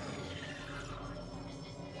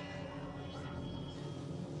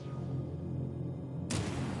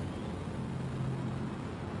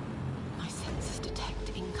 My senses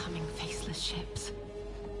detect incoming faceless ships.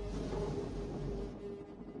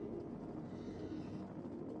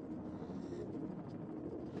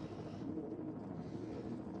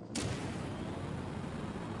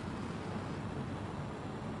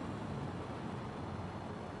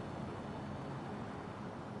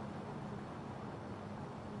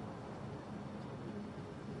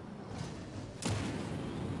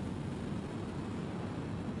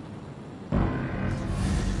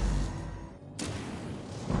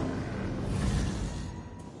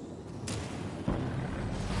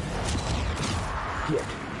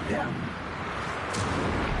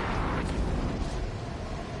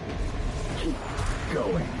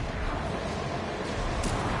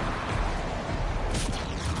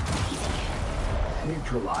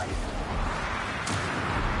 neutralized.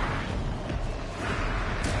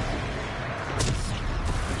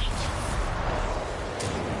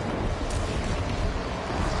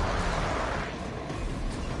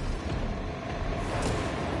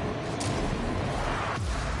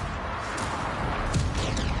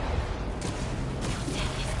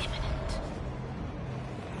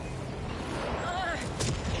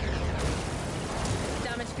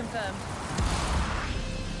 Damage confirmed.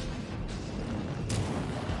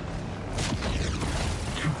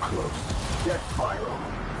 Too close. Death spiral.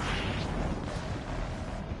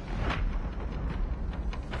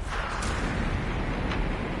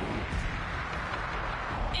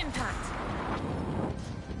 Impact.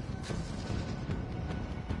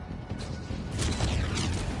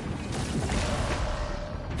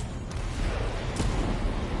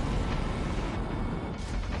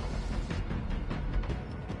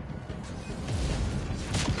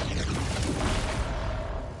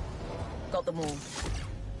 Got them all.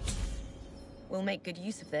 We'll make good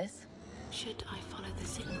use of this. Should I follow the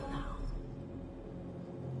signal now?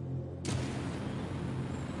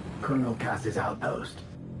 Colonel Cass's outpost.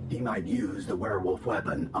 He might use the werewolf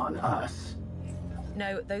weapon on us.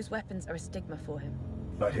 No, those weapons are a stigma for him.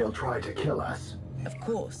 But he'll try to kill us. Of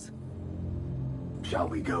course. Shall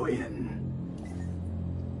we go in?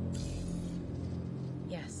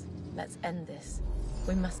 Yes, let's end this.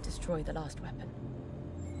 We must destroy the last weapon.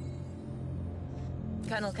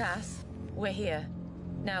 Colonel Cass, we're here.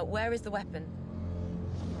 Now, where is the weapon?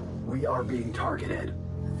 We are being targeted.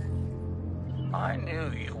 I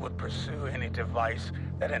knew you would pursue any device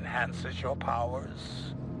that enhances your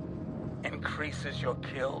powers, increases your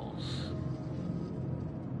kills.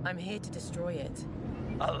 I'm here to destroy it.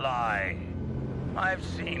 A lie. I've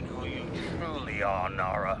seen who you truly are,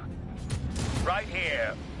 Nara. Right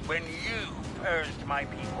here, when you purged my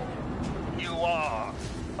people, you are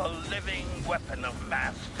a living weapon of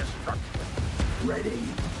mass destruction. Ready?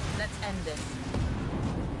 Let's end this.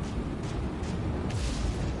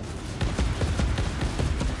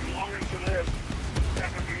 Longing to live. There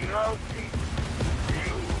can be no peace.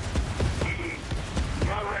 You need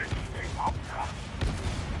knowledge of us.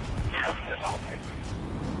 Justice of it.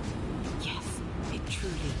 Yes, it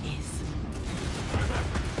truly is.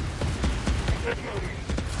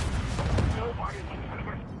 Nobody can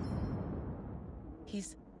ever.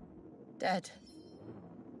 He's dead.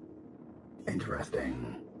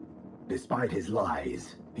 Interesting. Despite his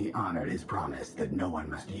lies, he honored his promise that no one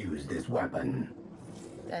must use this weapon.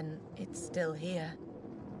 Then it's still here.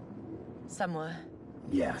 Somewhere.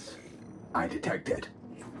 Yes, I detect it.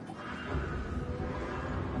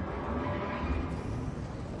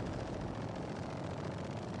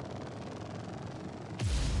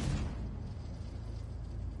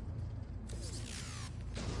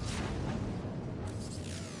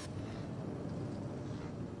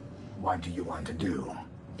 What do you want to do?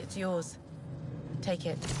 It's yours. Take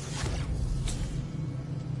it.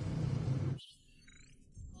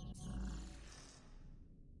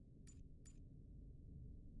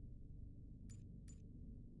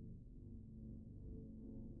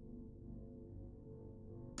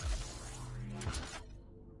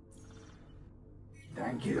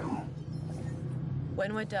 Thank you.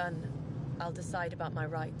 When we're done, I'll decide about my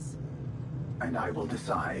rights. And I will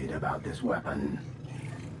decide about this weapon.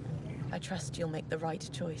 I trust you'll make the right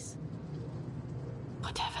choice.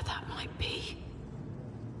 Whatever that might be.